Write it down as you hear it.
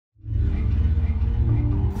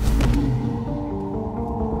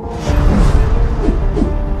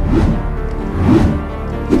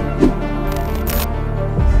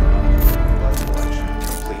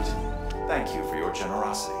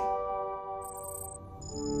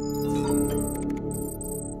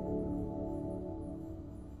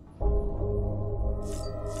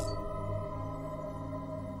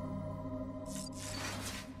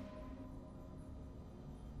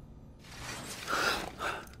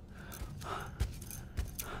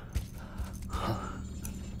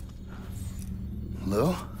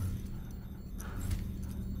Lou?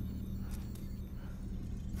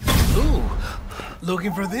 Lou?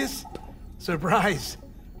 Looking for this? Surprise.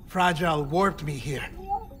 Fragile warped me here.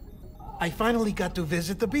 I finally got to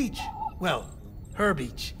visit the beach. Well, her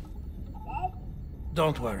beach.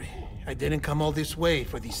 Don't worry. I didn't come all this way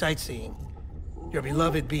for the sightseeing. Your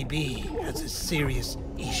beloved BB has a serious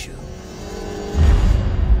issue.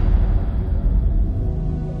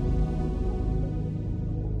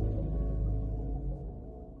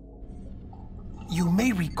 You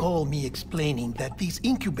may recall me explaining that these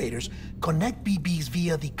incubators connect BBs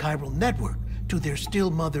via the chiral network to their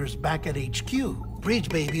still mothers back at HQ. Bridge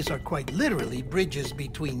babies are quite literally bridges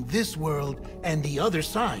between this world and the other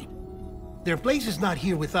side. Their place is not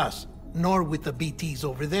here with us, nor with the BTs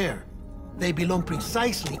over there. They belong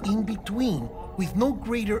precisely in between, with no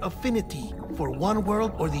greater affinity for one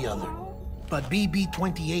world or the other. But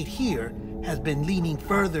BB-28 here has been leaning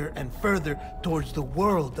further and further towards the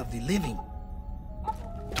world of the living.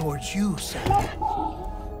 Towards you, Sam.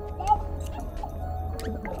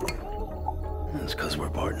 That's because we're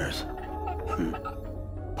partners.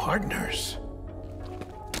 Partners?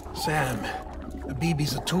 Sam, a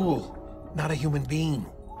BB's a tool, not a human being.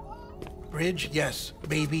 Bridge, yes.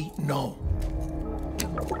 Baby, no.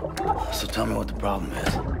 So tell me what the problem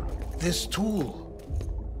is. This tool,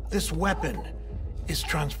 this weapon, is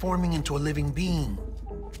transforming into a living being.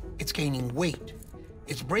 It's gaining weight.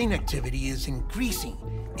 Its brain activity is increasing.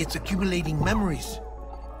 It's accumulating memories.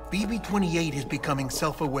 BB-28 is becoming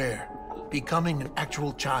self-aware, becoming an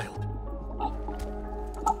actual child.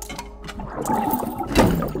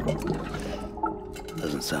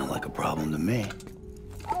 Doesn't sound like a problem to me.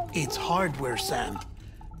 It's hardware, Sam.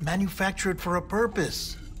 Manufactured for a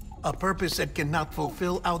purpose. A purpose that cannot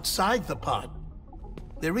fulfill outside the pod.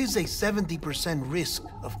 There is a 70% risk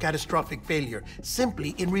of catastrophic failure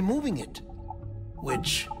simply in removing it.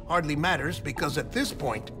 Which hardly matters because at this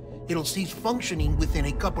point, it'll cease functioning within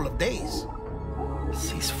a couple of days.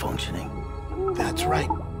 Cease functioning? That's right.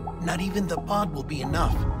 Not even the pod will be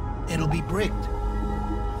enough. It'll be bricked.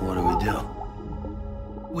 What do we do?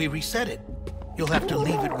 We reset it. You'll have to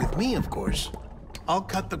leave it with me, of course. I'll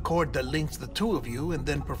cut the cord that links the two of you and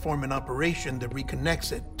then perform an operation that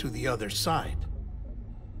reconnects it to the other side.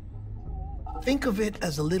 Think of it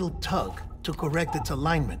as a little tug to correct its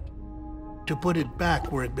alignment. To put it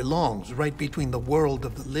back where it belongs, right between the world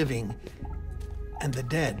of the living and the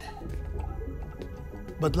dead.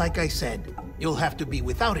 But like I said, you'll have to be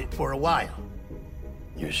without it for a while.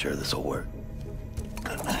 You're sure this'll work?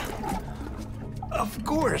 Of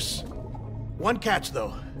course. One catch,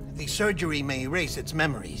 though. The surgery may erase its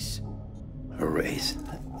memories. Erase?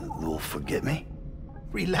 Will forget me?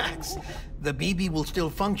 Relax. The BB will still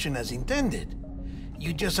function as intended.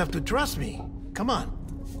 You just have to trust me. Come on.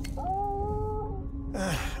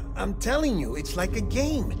 I'm telling you, it's like a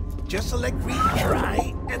game. Just select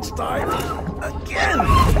retry and start again.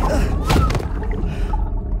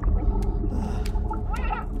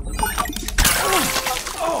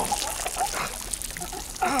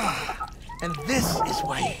 And this is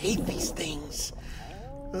why I hate these things.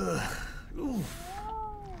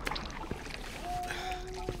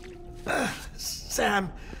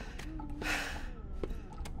 Sam,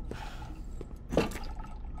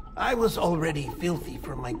 I was already filthy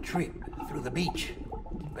from my trip through the beach,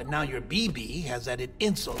 but now your BB has added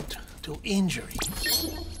insult to injury.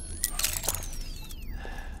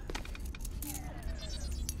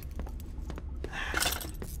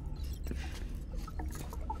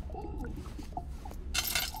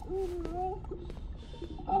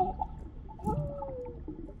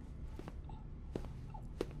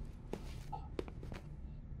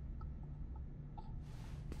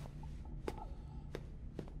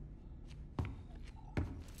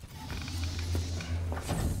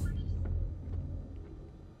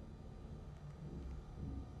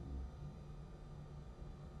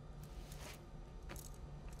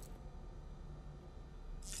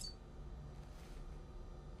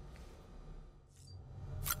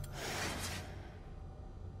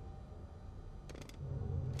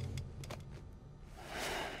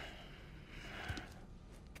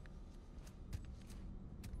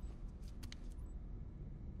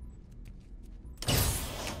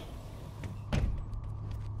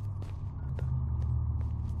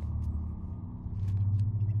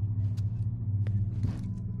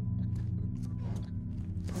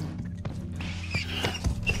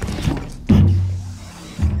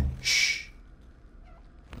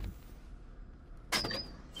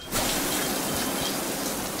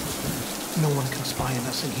 spying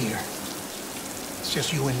us in here. It's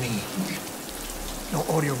just you and me. No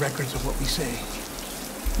audio records of what we say.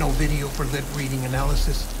 No video for lip-reading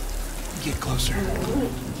analysis. Get closer.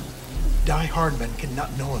 Die Hardman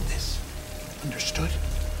cannot know of this. Understood?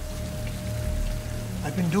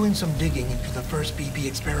 I've been doing some digging into the first BB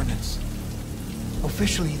experiments.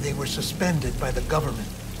 Officially, they were suspended by the government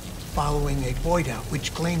following a void-out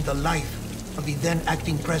which claimed the life of the then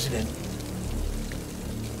acting president.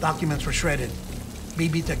 Documents were shredded.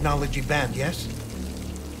 BB technology banned, yes?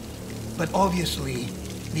 But obviously,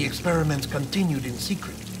 the experiments continued in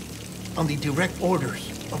secret, on the direct orders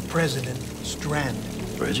of President Strand.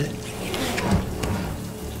 Bridget?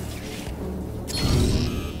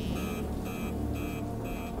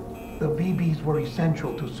 The BBs were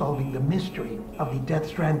essential to solving the mystery of the Death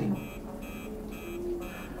Stranding.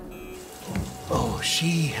 Oh,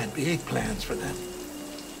 she had big plans for them.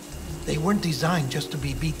 They weren't designed just to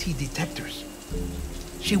be BT detectors.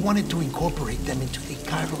 She wanted to incorporate them into the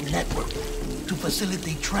chiral network to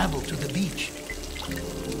facilitate travel to the beach.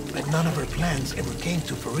 But none of her plans ever came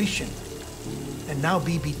to fruition. And now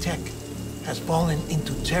BB Tech has fallen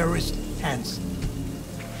into terrorist hands.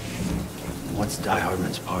 What's Die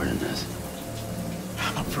Hardman's part in this?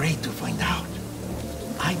 I'm afraid to find out.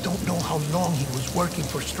 I don't know how long he was working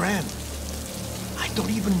for Strand. I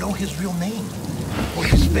don't even know his real name or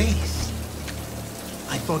his face.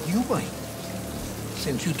 I thought you might,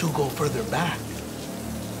 since you two go further back.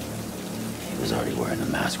 He was already wearing a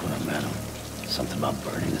mask when I met him. Something about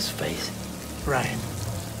burning his face. Right.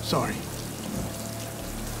 Sorry.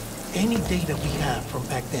 Any data we have from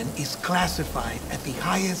back then is classified at the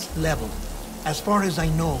highest level. As far as I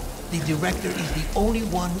know, the director is the only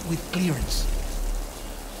one with clearance.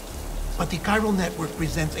 But the chiral network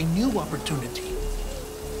presents a new opportunity.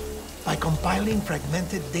 By compiling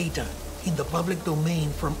fragmented data in the public domain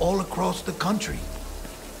from all across the country,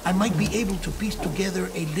 I might be able to piece together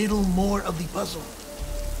a little more of the puzzle.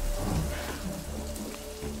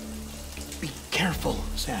 Be careful,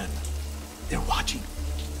 Sam. They're watching.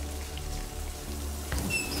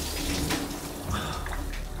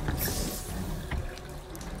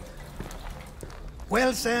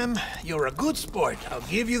 Well, Sam, you're a good sport. I'll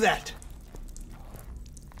give you that.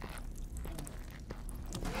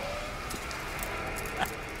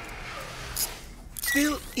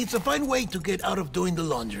 Still, it's a fine way to get out of doing the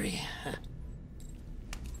laundry.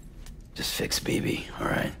 Just fix BB, all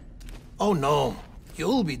right? Oh, no.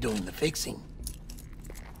 You'll be doing the fixing.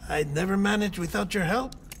 I'd never manage without your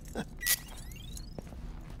help.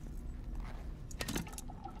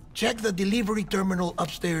 Check the delivery terminal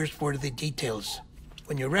upstairs for the details.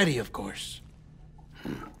 When you're ready, of course.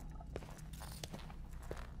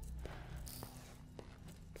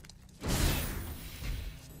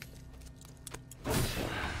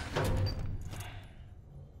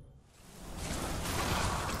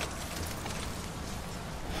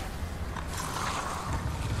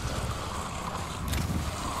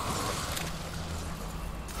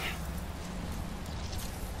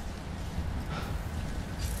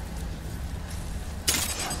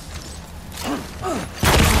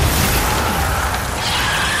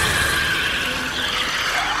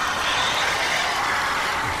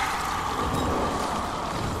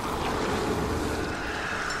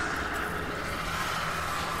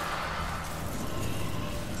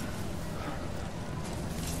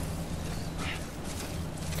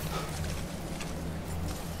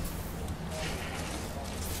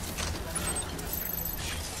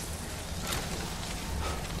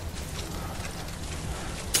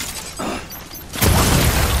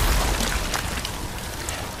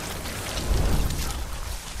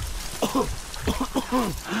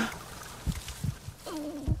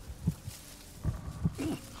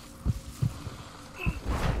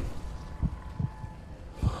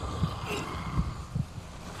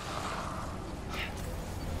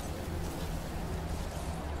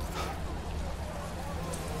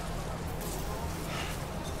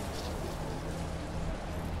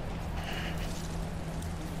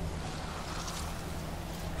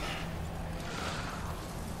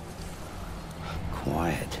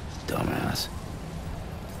 Quiet, dumbass.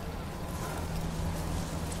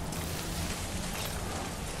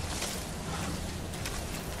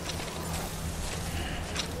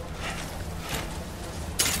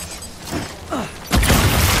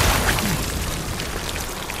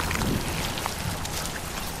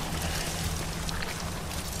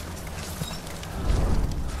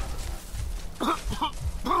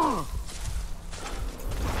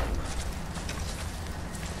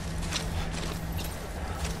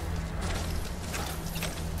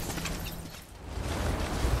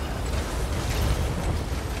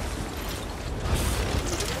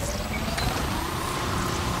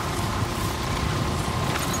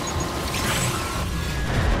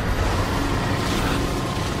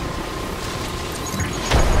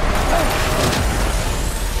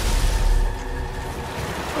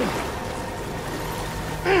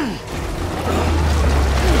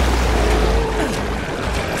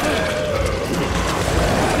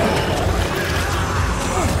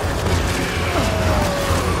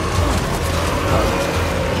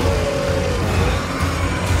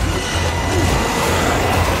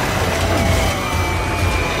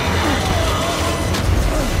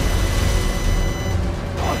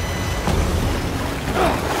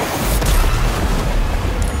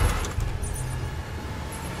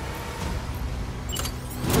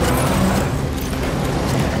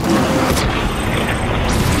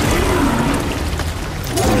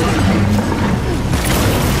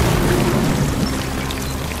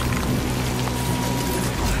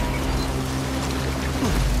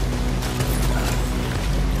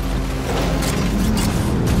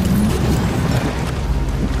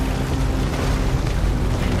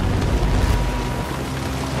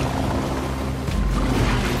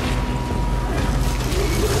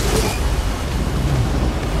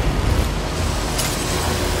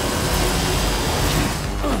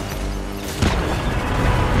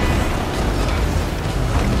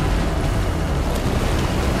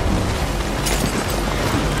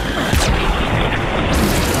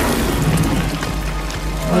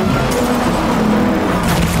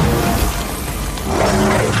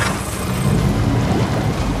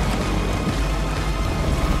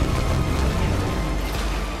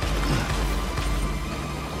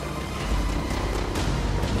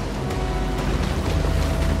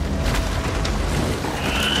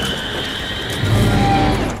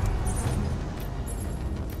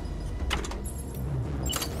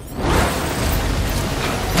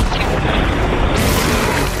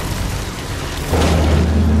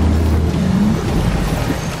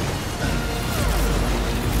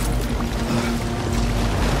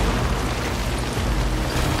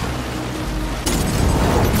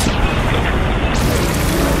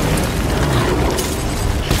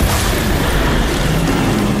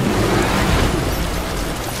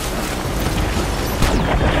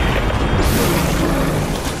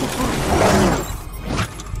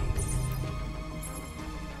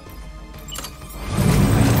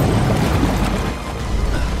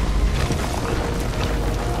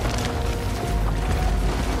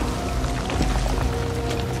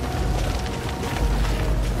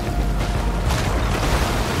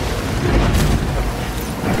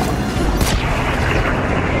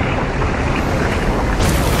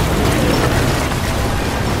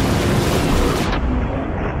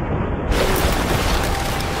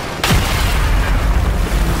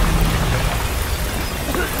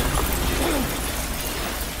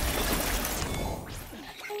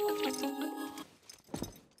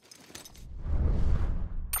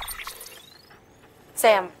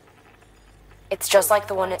 Sam, it's just like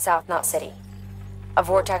the one at South Knot City. A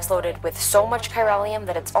vortex loaded with so much chiralium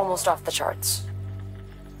that it's almost off the charts.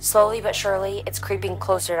 Slowly but surely, it's creeping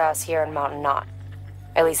closer to us here in Mountain Knot.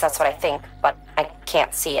 At least that's what I think, but I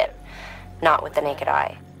can't see it. Not with the naked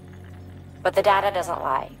eye. But the data doesn't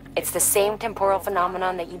lie. It's the same temporal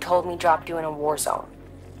phenomenon that you told me dropped you in a war zone.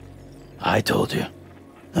 I told you.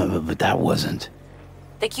 But that wasn't...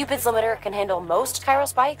 The Cupid's limiter can handle most chiral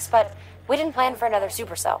spikes, but we didn't plan for another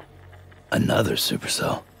supercell. Another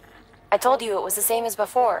supercell? I told you it was the same as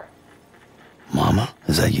before. Mama,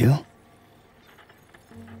 is that you?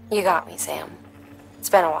 You got me, Sam. It's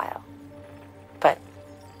been a while. But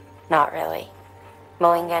not really.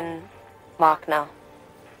 Mulligan, Lochna,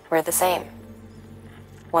 we're the same.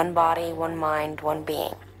 One body, one mind, one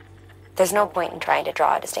being. There's no point in trying to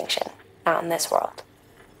draw a distinction. Not in this world.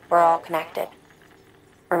 We're all connected.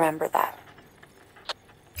 Remember that.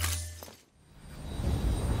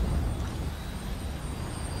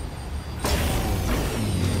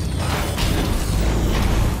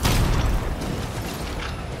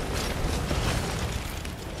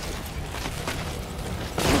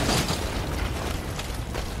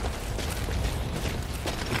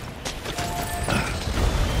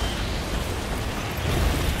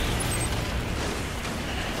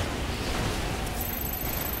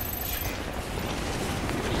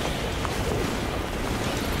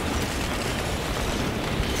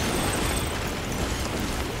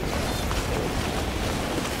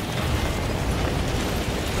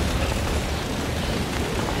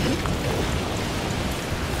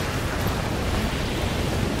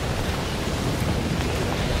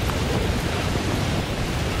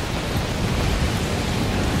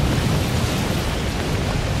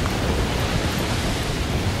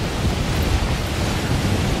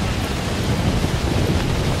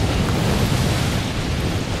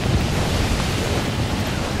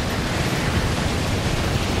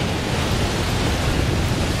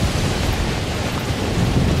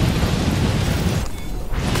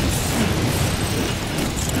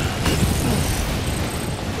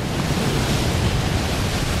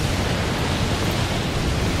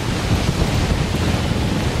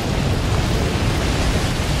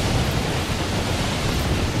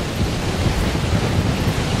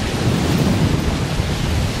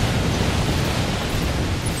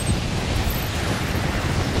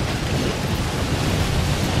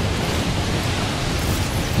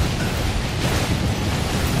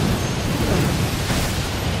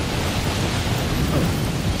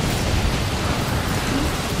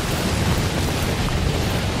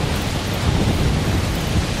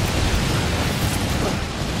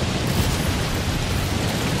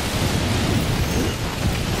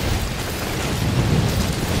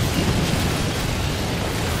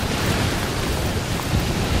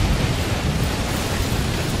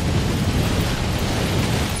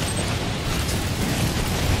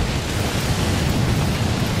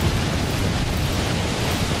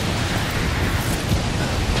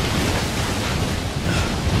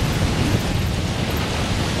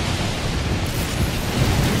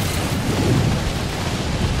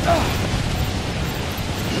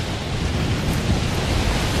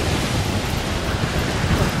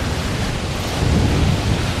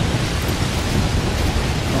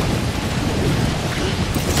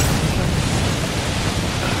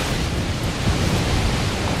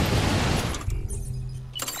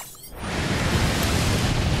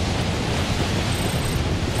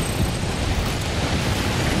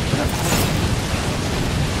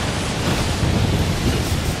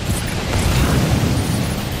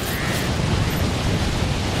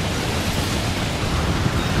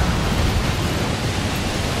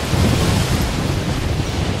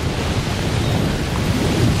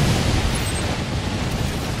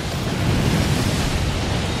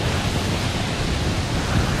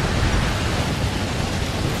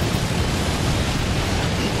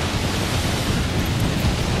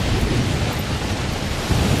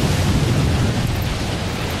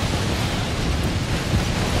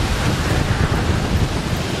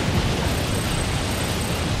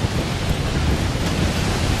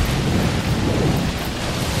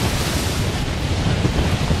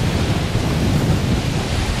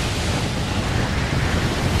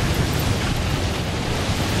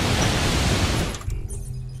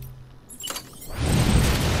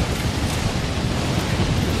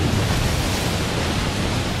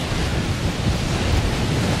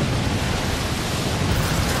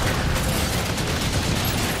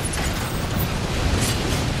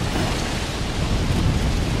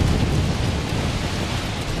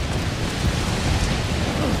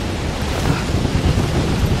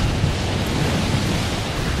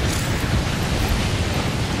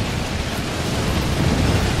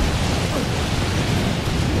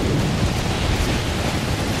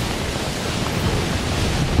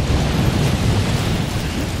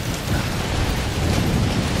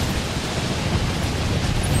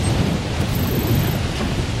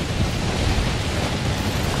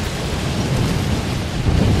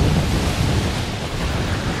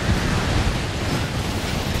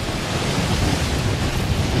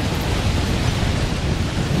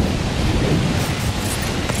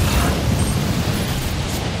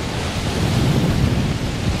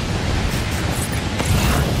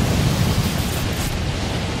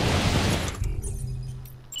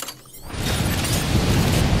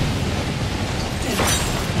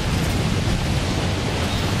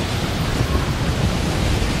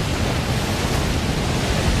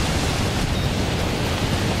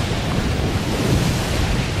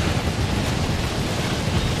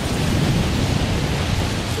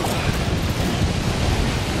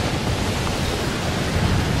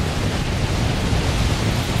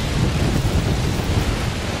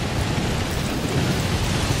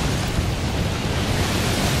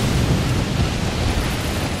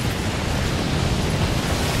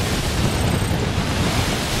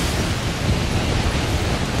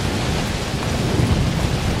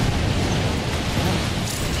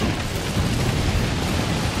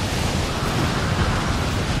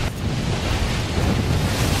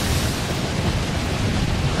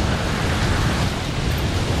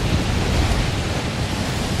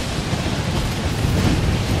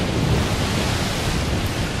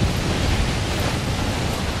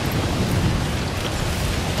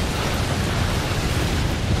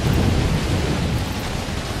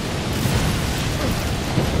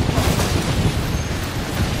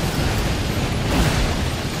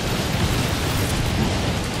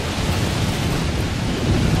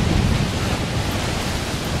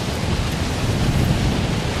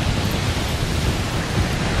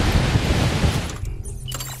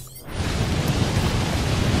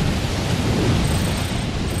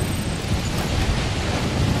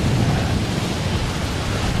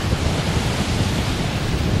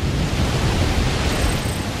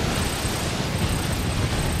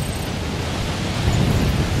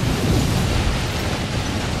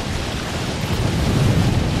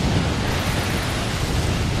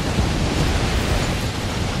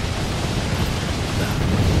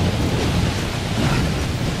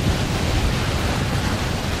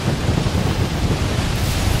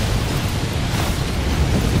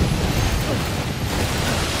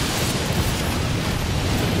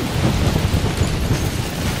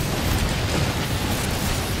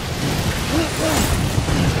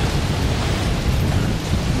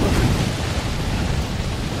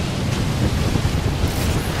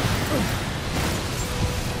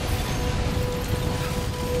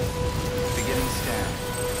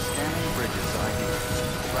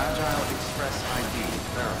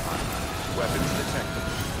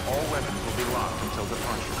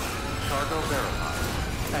 verified.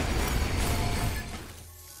 Thank you.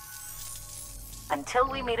 Until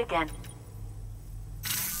we meet again.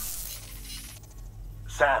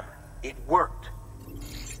 Sam, it worked.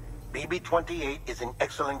 BB-28 is in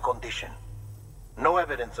excellent condition. No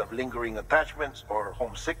evidence of lingering attachments or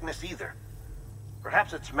homesickness either.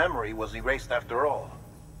 Perhaps its memory was erased after all.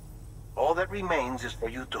 All that remains is for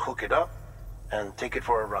you to hook it up and take it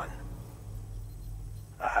for a run.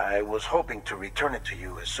 I was hoping to return it to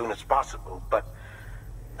you as soon as possible, but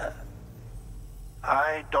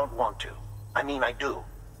I don't want to. I mean, I do,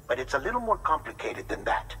 but it's a little more complicated than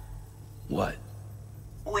that. What?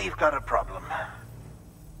 We've got a problem.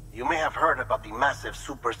 You may have heard about the massive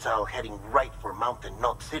supercell heading right for Mountain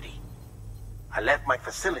Knot City. I left my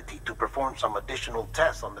facility to perform some additional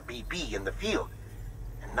tests on the BB in the field,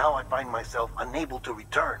 and now I find myself unable to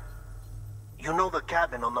return. You know the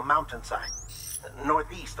cabin on the mountainside,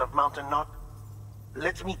 northeast of Mountain Knot?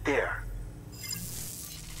 Let's meet there.